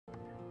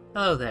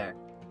Hello there,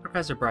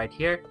 Professor Bright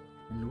here,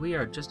 and we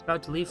are just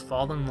about to leave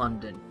Fallen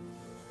London.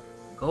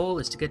 The goal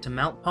is to get to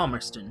Mount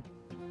Palmerston,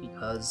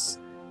 because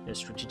there's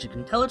strategic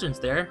intelligence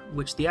there,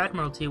 which the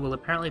Admiralty will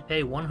apparently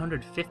pay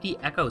 150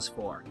 echoes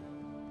for.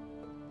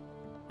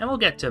 And we'll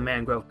get to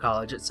Mangrove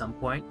College at some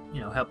point,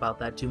 help out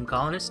that tomb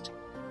colonist.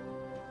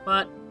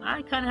 But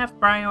I kind of have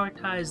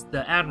prioritized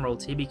the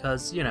Admiralty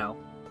because,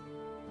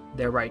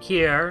 they're right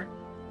here,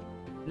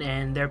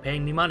 and they're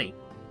paying me money.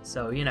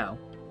 So,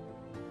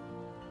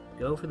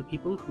 go for the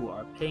people who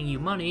are paying you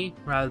money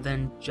rather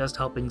than just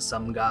helping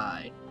some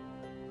guy.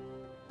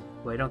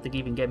 Who I don't think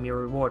even gave me a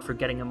reward for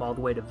getting him all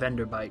the way to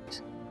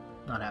Venderbite.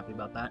 Not happy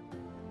about that.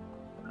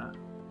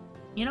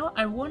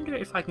 I wonder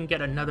if I can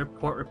get another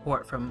port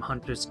report from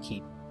Hunter's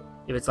Keep.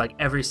 If it's like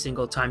every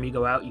single time you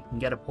go out you can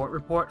get a port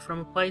report from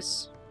a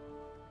place.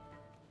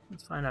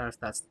 Let's find out if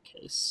that's the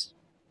case.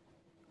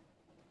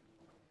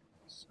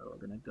 So we're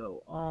gonna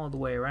go all the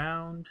way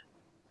around.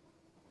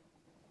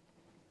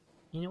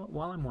 You know what,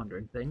 while I'm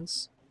wondering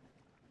things,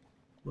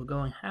 we'll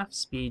go in half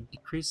speed,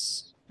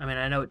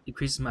 I know it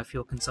decreases my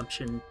fuel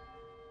consumption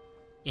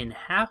in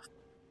half,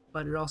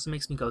 but it also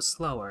makes me go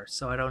slower,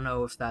 so I don't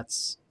know if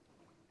that's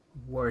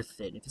worth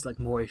it. If it's like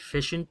more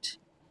efficient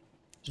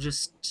to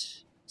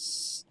just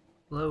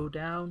slow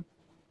down.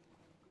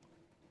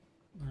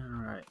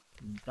 Alright,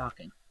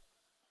 docking.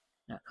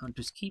 At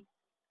Hunter's Keep.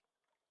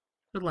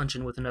 Good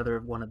luncheon with another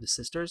one of the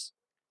sisters.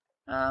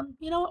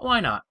 You know what, why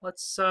not?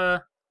 Let's,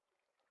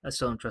 I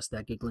still don't trust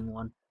that giggling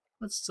one.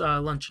 Let's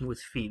luncheon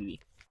with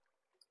Phoebe.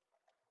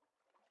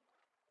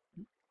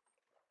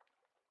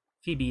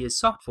 Phoebe is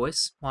soft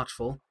voice,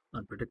 watchful,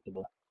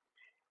 unpredictable.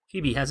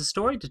 Phoebe has a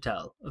story to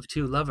tell, of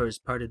two lovers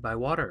parted by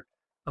water,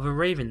 of a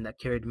raven that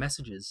carried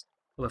messages,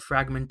 of a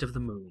fragment of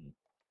the moon.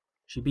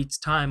 She beats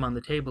time on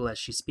the table as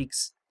she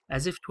speaks,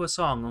 as if to a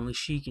song only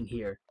she can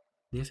hear.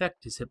 The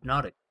effect is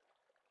hypnotic.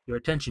 Your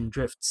attention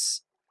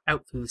drifts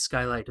out through the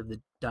skylight of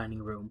the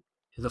dining room,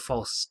 to the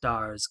false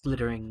stars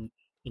glittering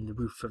in the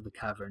roof of the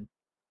cavern.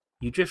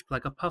 You drift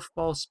like a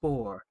puffball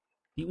spore.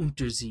 The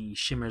Untersee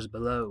shimmers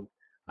below.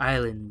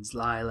 Islands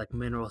lie like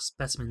mineral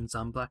specimens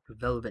on black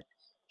velvet.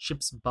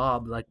 Ships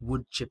bob like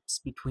wood chips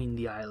between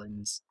the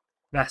islands.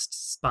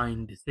 Vast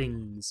spined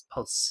things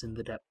pulse in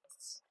the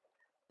depths.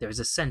 There is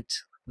a scent,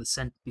 the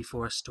scent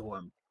before a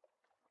storm.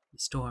 The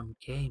storm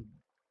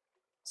came,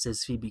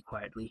 says Phoebe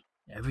quietly.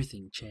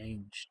 Everything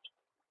changed.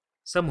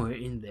 Somewhere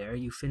in there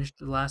you finished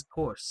the last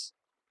course.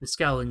 The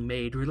scowling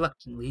maid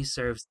reluctantly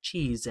serves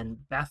cheese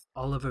and Bath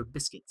Oliver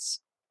biscuits.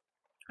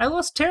 I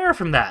lost terror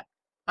from that.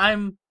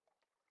 I'm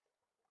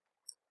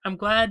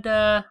glad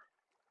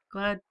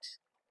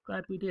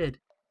we did.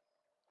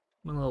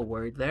 I'm a little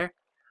worried there.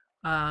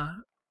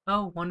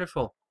 Oh,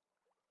 wonderful.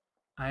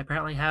 I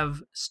apparently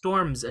have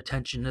Storm's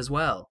attention as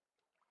well.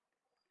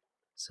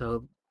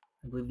 So,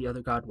 I believe the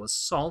other god was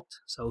Salt.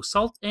 So,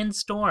 Salt and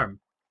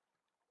Storm.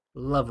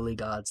 Lovely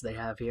gods they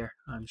have here.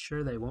 I'm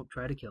sure they won't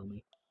try to kill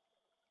me.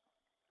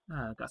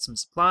 Got some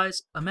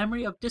supplies. A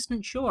memory of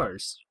distant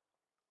shores,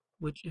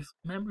 which, if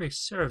memory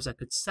serves, I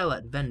could sell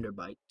at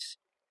Venderbite.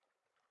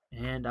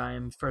 And I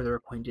am further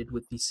acquainted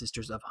with the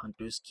Sisters of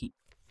Hunter's Keep.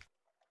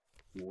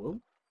 Cool.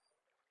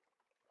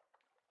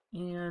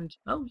 And,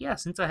 oh yeah,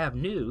 since I have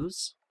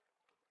news,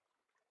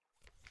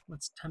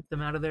 let's tempt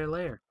them out of their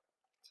lair.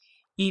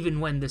 Even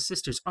when the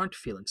sisters aren't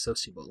feeling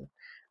sociable,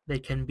 they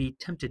can be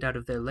tempted out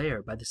of their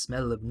lair by the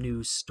smell of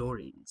news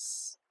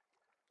stories.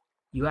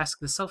 You ask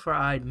the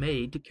sulphur-eyed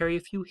maid to carry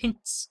a few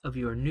hints of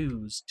your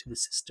news to the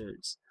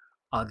sisters.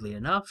 Oddly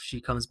enough,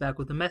 she comes back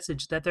with a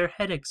message that their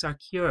headaches are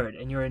cured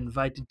and you're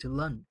invited to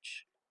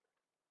lunch.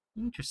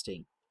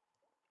 Interesting.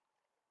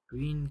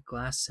 Green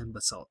glass and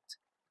basalt.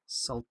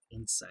 Salt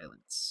and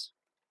silence.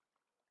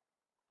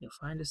 You'll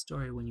find a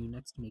story when you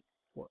next make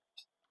port.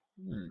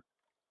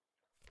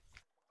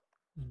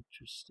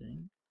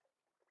 Interesting.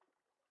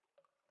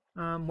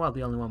 Well,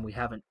 the only one we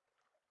haven't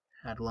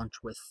had lunch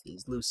with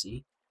is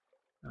Lucy.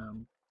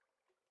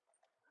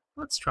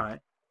 Let's try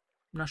it.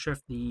 I'm not sure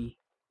if the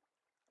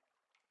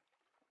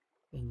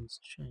things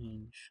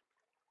change.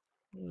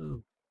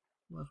 Ooh,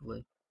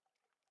 lovely.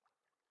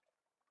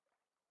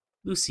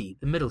 Lucy,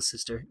 the middle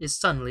sister, is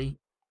sunny,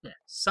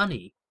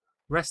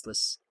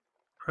 restless,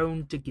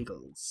 prone to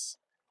giggles.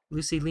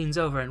 Lucy leans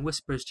over and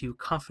whispers to you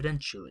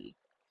confidentially.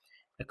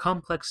 A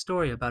complex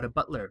story about a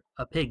butler,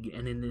 a pig,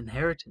 and an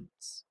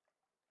inheritance.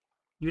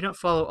 You don't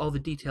follow all the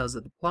details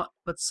of the plot,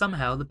 but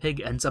somehow the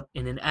pig ends up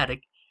in an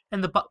attic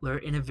and the butler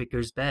in a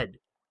vicar's bed.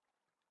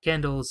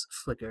 Candles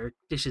flicker,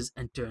 dishes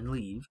enter and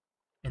leave,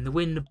 and the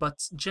wind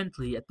butts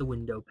gently at the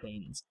window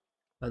panes.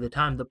 By the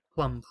time the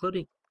plum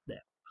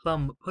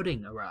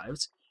pudding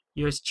arrives,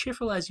 you're as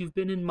cheerful as you've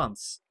been in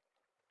months.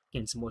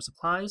 Gain some more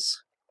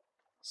supplies.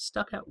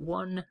 Stuck at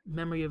one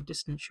memory of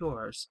distant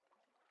shores.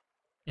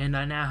 And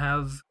I now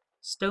have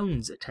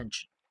Stone's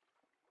attention.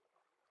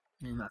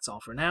 And that's all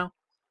for now.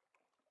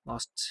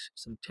 Lost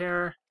some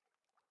terror.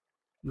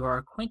 You are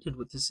acquainted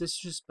with the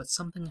sisters, but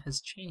something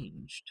has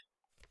changed.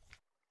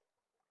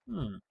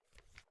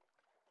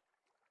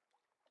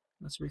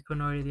 Let's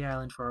reconnoiter the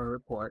island for our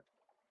report.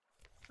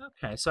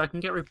 Okay, so I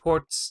can get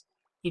reports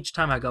each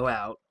time I go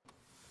out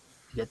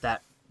to get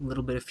that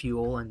little bit of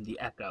fuel and the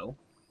echo,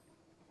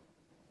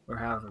 or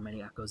however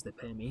many echoes they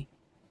pay me.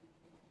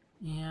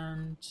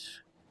 And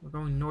we're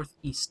going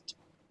northeast.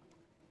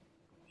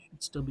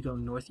 Should still be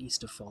going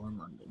northeast of Fallen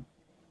London.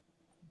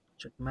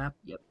 Check the map.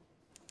 Yep.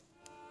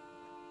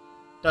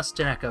 Dust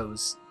and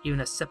echoes, even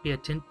a sepia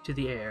tint to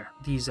the air.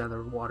 These are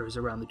the waters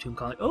around the tomb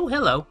calling. Oh,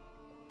 hello!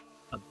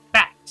 A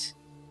bat!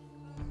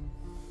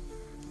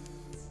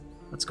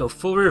 Let's go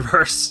full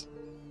reverse.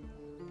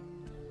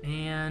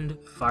 And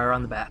fire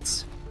on the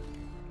bats.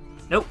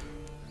 Nope.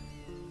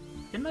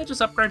 Didn't I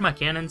just upgrade my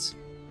cannons?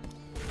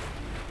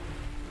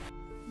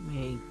 Let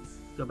me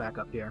go back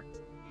up here.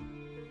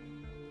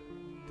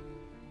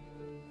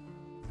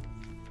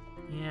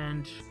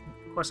 And,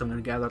 of course, I'm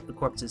going to gather up the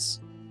corpses.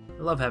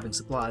 I love having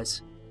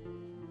supplies.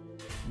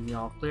 And you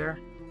all clear?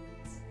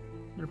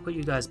 I'm going to put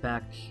you guys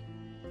back.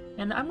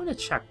 And I'm going to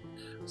check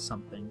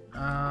something.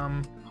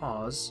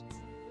 Pause.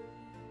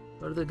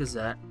 Go to the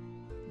Gazette.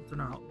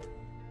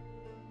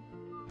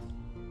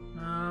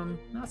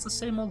 That's the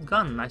same old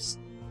gun.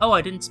 Oh,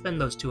 I didn't spend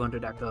those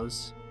 200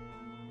 echoes.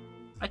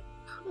 I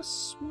could have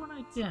sworn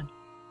I did.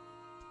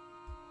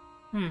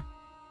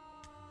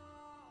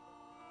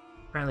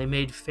 Apparently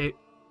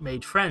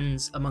made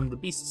friends among the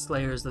beast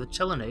slayers of the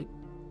Chelenate.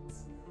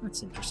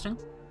 That's interesting.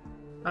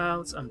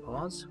 Let's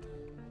unpause.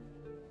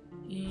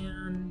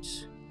 And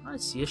I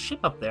see a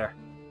ship up there.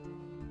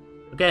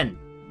 Again,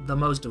 the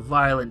most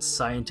violent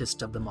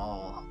scientist of them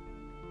all.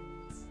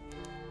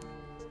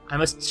 I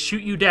must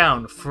shoot you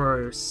down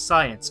for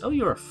science. Oh,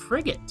 you're a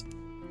frigate.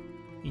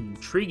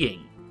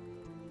 Intriguing.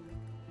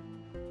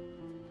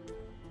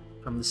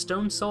 From the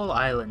Stone Soul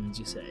Islands,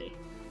 you say?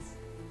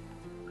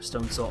 Or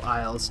Stone Soul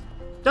Isles.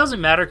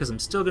 Doesn't matter, because I'm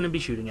still going to be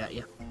shooting at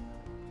you.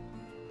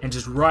 And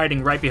just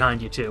riding right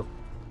behind you, too.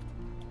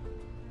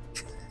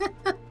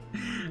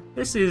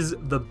 This is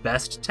the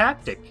best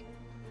tactic.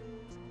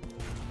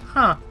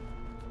 Huh.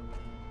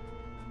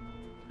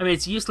 I mean,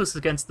 it's useless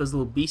against those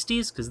little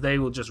beasties, because they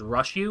will just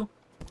rush you.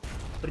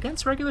 But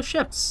against regular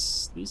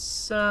ships,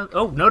 these,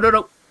 oh, no,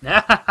 no,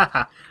 no.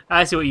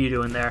 I see what you're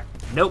doing there.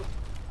 Nope.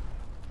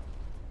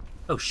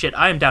 Oh, shit,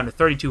 I am down to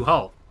 32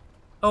 hull.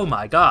 Oh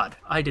my god,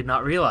 I did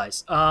not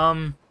realize.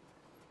 Well,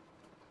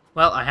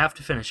 I have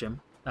to finish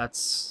him.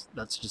 That's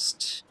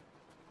just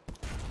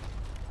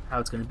how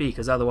it's gonna be,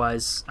 because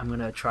otherwise I'm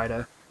gonna try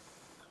to...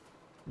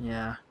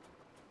 Yeah.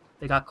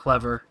 They got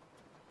clever.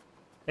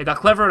 They got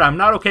clever, and I'm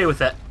not okay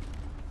with it.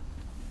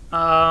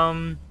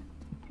 I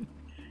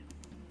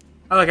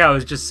like how I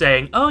was just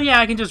saying, oh yeah,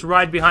 I can just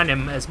ride behind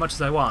him as much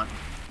as I want.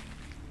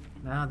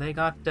 Now they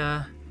got,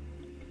 you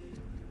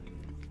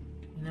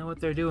know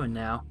what they're doing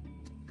now.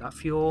 Got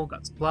fuel,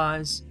 got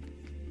supplies,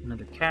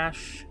 another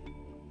cache,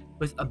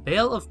 with a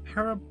bale of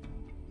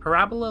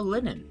parabola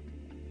linen.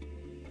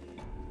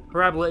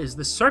 Parabola is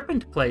the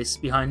serpent place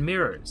behind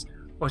mirrors,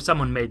 or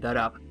someone made that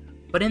up.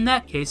 But in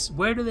that case,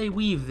 where do they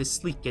weave this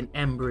sleek and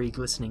ambery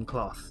glistening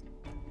cloth?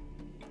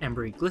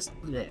 Ambery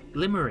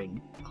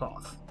glimmering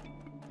cloth.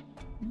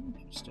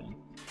 Interesting.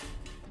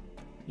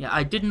 Yeah,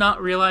 I did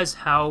not realize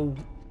how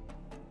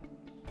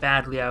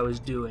badly I was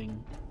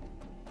doing.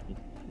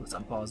 Let's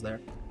unpause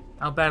there.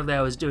 How badly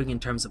I was doing in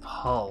terms of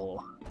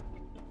hull.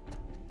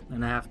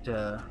 And I have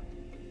to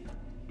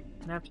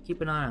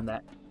keep an eye on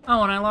that.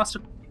 Oh, and I lost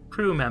a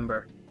crew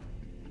member.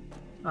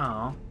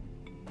 Oh.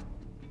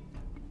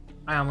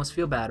 I almost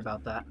feel bad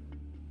about that.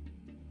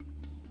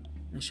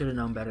 I should have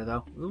known better,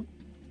 though. Ooh.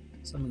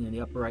 Something in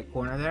the upper right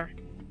corner there.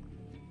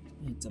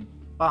 It's a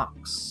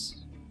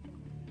box.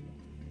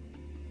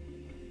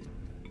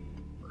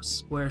 Or a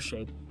square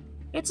shape.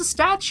 It's a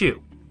statue!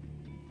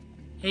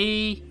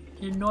 A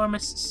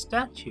enormous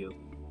statue.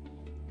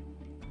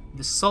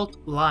 The Salt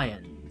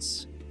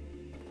Lions.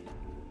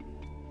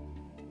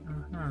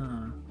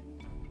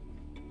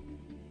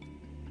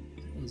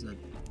 It is a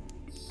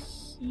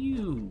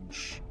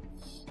huge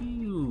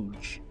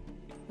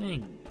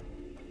thing.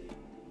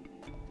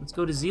 Let's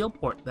go to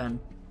Zealport then.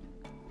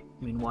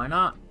 I mean, why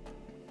not?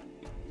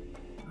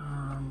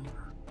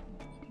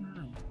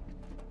 Okay.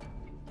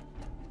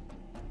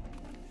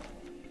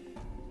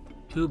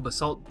 2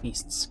 basalt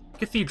beasts,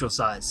 cathedral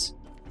size.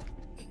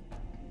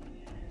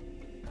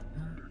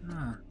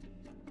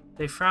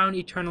 They frown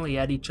eternally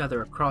at each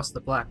other across the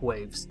black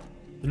waves.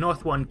 The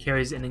north one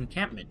carries an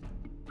encampment.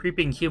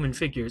 Creeping human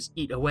figures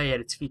eat away at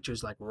its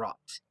features like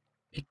rot.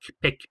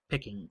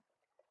 Picking.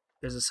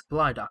 There's a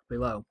supply dock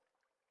below.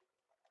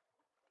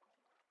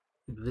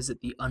 You can visit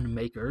the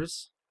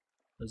Unmakers.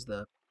 There's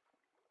the...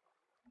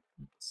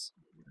 Let's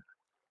see here.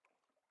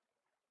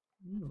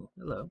 Ooh,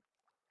 hello.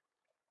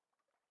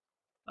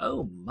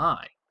 Oh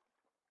my.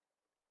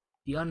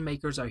 The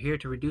Unmakers are here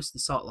to reduce the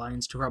salt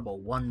lions to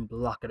rubble 1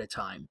 block at a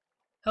time.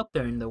 Help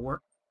them in their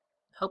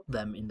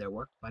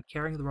work by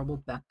carrying the rubble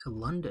back to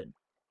London.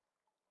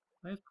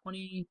 Do I have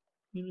 20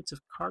 units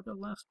of cargo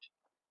left?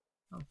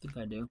 I don't think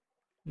I do.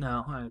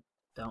 No, I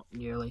don't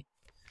nearly.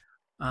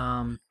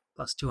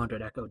 Plus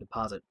 200 echo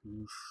deposit.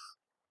 Oof.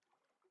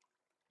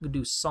 I'm gonna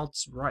do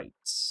Salt's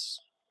Rights.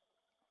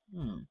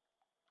 The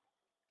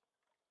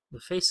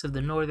face of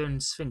the northern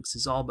sphinx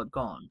is all but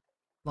gone.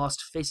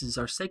 Lost faces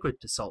are sacred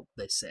to Salt,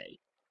 they say.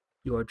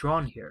 You are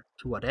drawn here.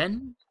 To what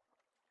end?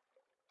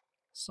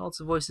 Salt's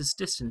voice is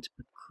distant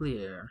but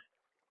clear.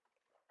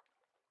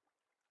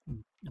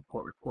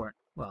 Report.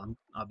 Well, I'm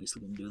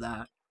obviously going to do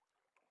that.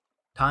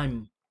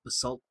 Time,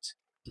 basalt,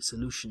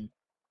 dissolution.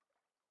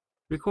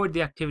 Record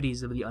the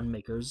activities of the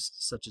unmakers,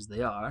 such as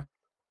they are.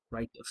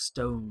 Rite of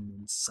stone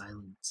and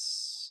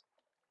silence.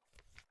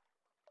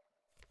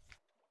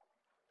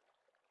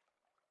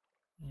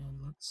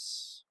 And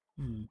let's...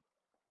 we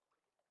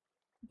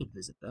could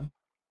visit them.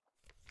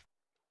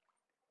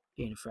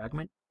 Gain a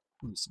fragment.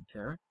 Lose some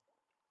terror.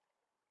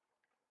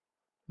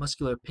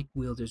 Muscular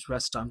pick-wielders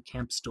rest on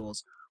camp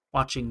stools,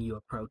 watching you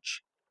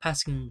approach,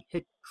 passing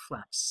hip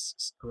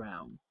flaps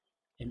around.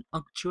 An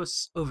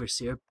unctuous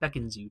overseer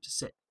beckons you to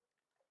sit.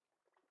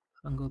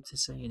 Fungal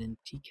tisane and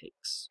tea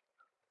cakes.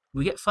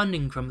 We get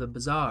funding from the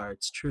bazaar,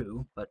 it's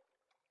true, but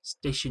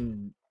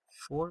Station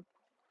 4?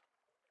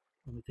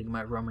 Let me think of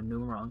my Roman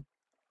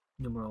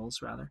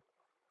numerals, rather.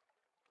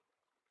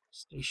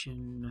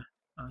 Station...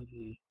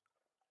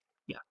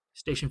 yeah,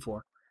 Station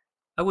 4.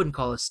 I wouldn't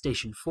call it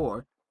Station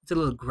 4. It's a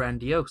little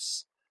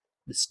grandiose.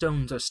 The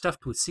stones are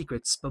stuffed with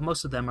secrets, but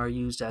most of them are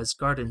used as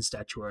garden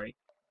statuary,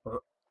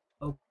 or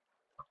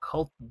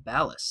occult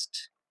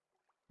ballast.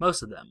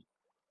 Most of them.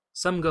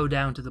 Some go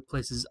down to the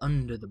places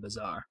under the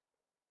bazaar.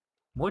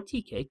 More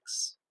tea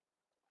cakes?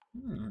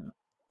 I'm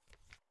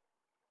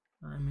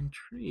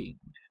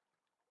intrigued.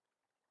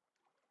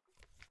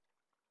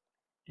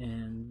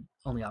 And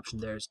only option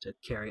there is to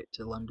carry it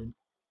to London.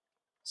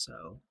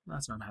 So,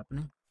 that's not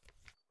happening.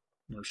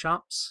 No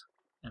shops,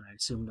 and I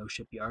assume no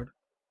shipyard.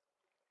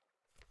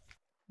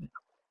 No,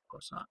 of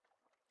course not.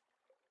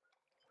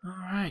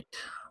 Alright,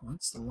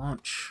 what's the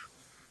launch?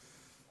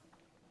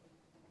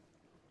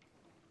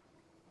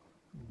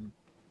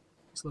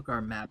 Let's look at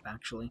our map,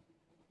 actually.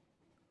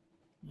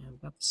 Yeah,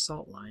 we've got the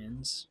salt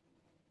lions.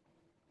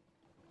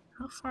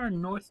 How far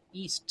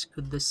northeast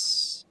could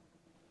this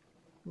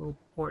little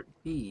port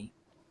be?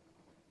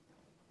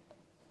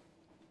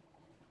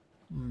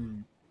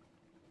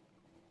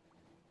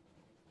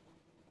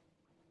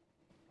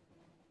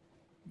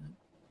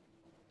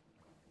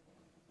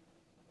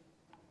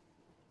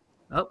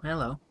 Oh,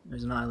 hello.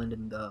 There's an island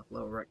in the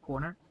lower right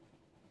corner.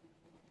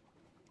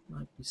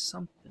 Might be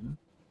something.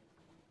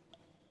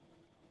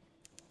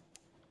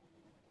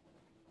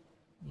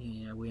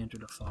 Yeah, we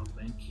entered a fog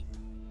bank.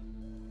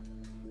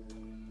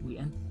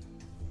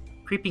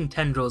 Creeping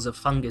tendrils of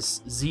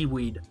fungus,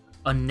 seaweed,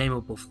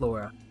 unnameable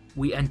flora.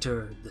 We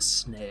enter the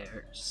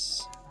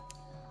snares.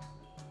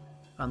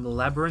 On the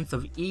labyrinth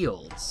of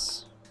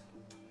eels.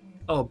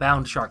 Oh,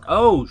 bound shark.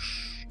 Oh,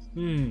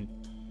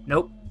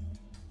 nope.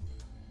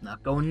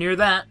 Not going near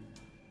that.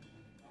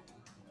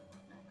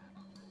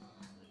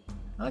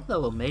 I like that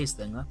little maze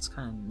thing. That's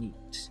kind of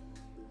neat.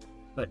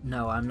 But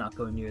no, I'm not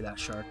going near that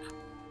shark.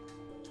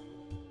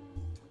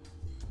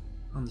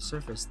 On the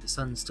surface, the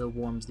sun still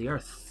warms the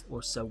earth,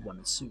 or so one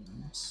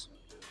assumes.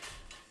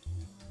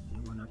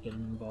 And we're not getting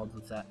involved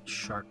with that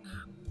shark.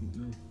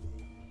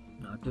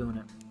 Not doing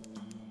it.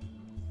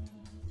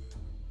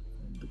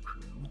 And the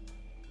crew.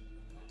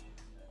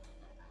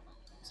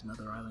 There's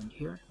another island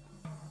here.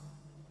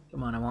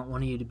 Come on, I want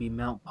one of you to be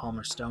Mount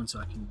Palmerston so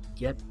I can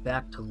get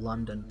back to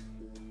London.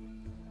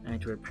 I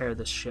need to repair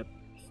this ship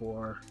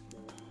for...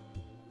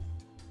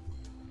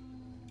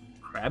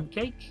 crab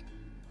cake?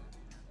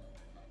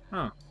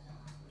 Huh.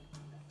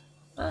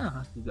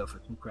 I could go for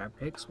some crab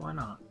cakes, why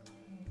not?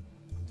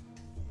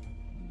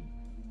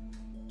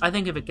 I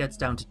think if it gets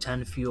down to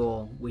 10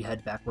 fuel, we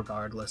head back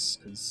regardless,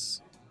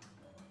 because...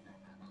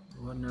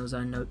 Lord knows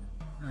I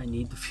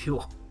need the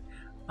fuel.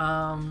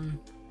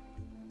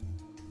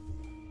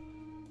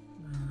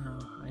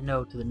 I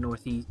know to the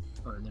northeast,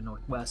 or the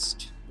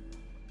northwest,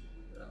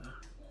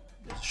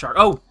 there's a shark.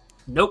 Oh!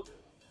 Nope!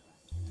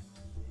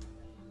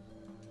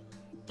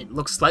 It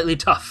looks slightly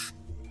tough.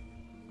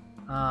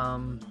 Let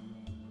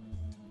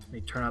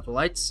me turn off the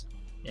lights.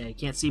 Yeah, you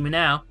can't see me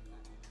now.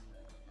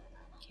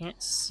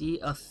 Can't see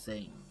a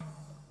thing.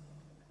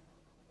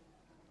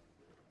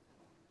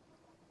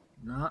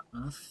 Not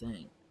a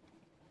thing.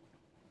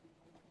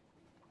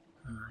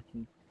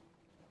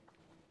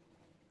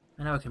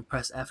 I know I can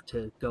press F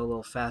to go a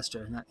little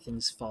faster, and that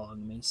thing's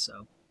following me,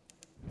 so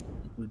I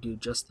think we do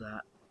just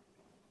that.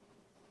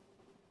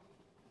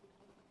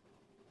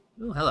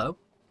 Ooh, hello.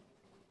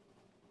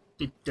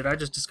 Did I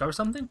just discover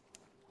something?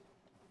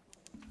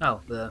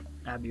 Oh, the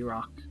Abbey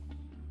Rock.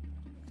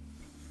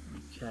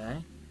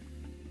 Okay.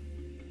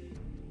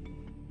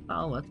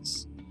 Well,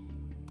 let's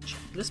check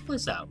this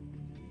place out.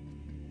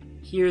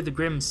 Here, the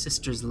Grim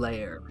Sisters'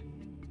 lair.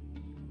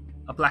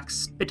 A black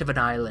spit of an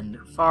island,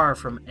 far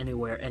from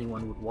anywhere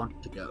anyone would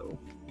want to go.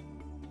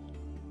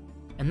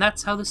 And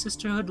that's how the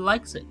Sisterhood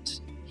likes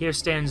it. Here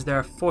stands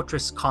their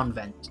fortress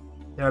convent.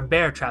 There are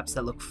bear traps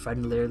that look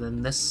friendlier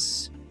than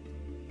this.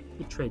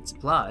 We trade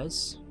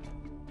supplies.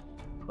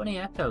 20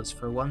 echoes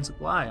for 1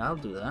 supply. I'll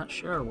do that.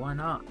 Sure, why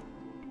not?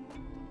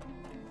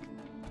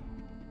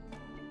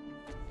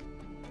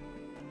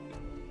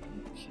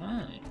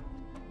 Okay.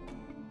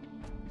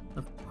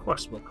 Of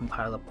course we'll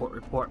compile a port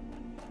report.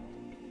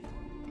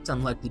 It's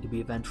unlikely to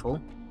be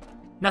eventful.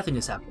 Nothing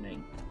is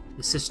happening.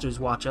 The sisters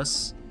watch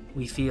us.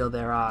 We feel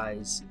their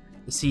eyes.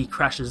 The sea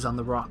crashes on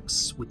the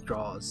rocks,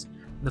 withdraws.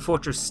 The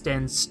fortress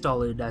stands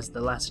stolid as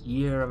the last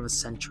year of a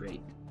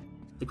century.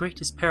 The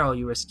greatest peril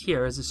you risk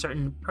here is a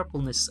certain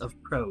purpleness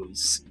of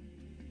prose.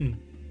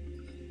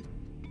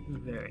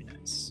 Very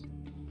nice.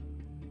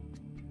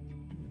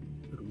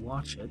 Could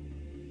watch it.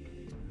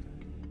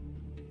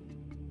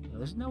 No,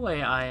 there's no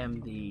way I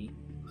am the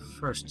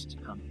first to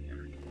come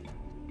here.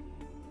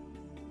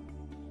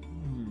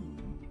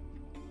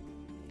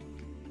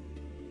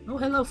 Oh,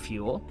 hello,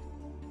 fuel.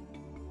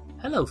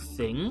 Hello,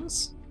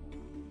 things.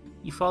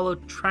 You follow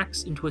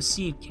tracks into a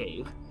sea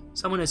cave.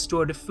 Someone has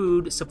stored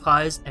food,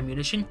 supplies,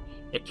 ammunition.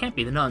 It can't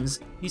be the nuns.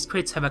 These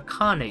crates have a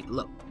khanate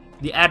look.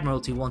 The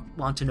Admiralty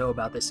want to know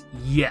about this.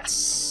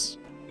 Yes!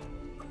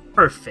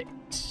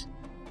 Perfect.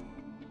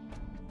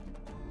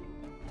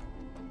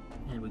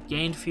 And we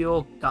gained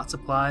fuel, got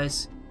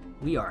supplies.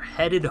 We are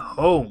headed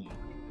home.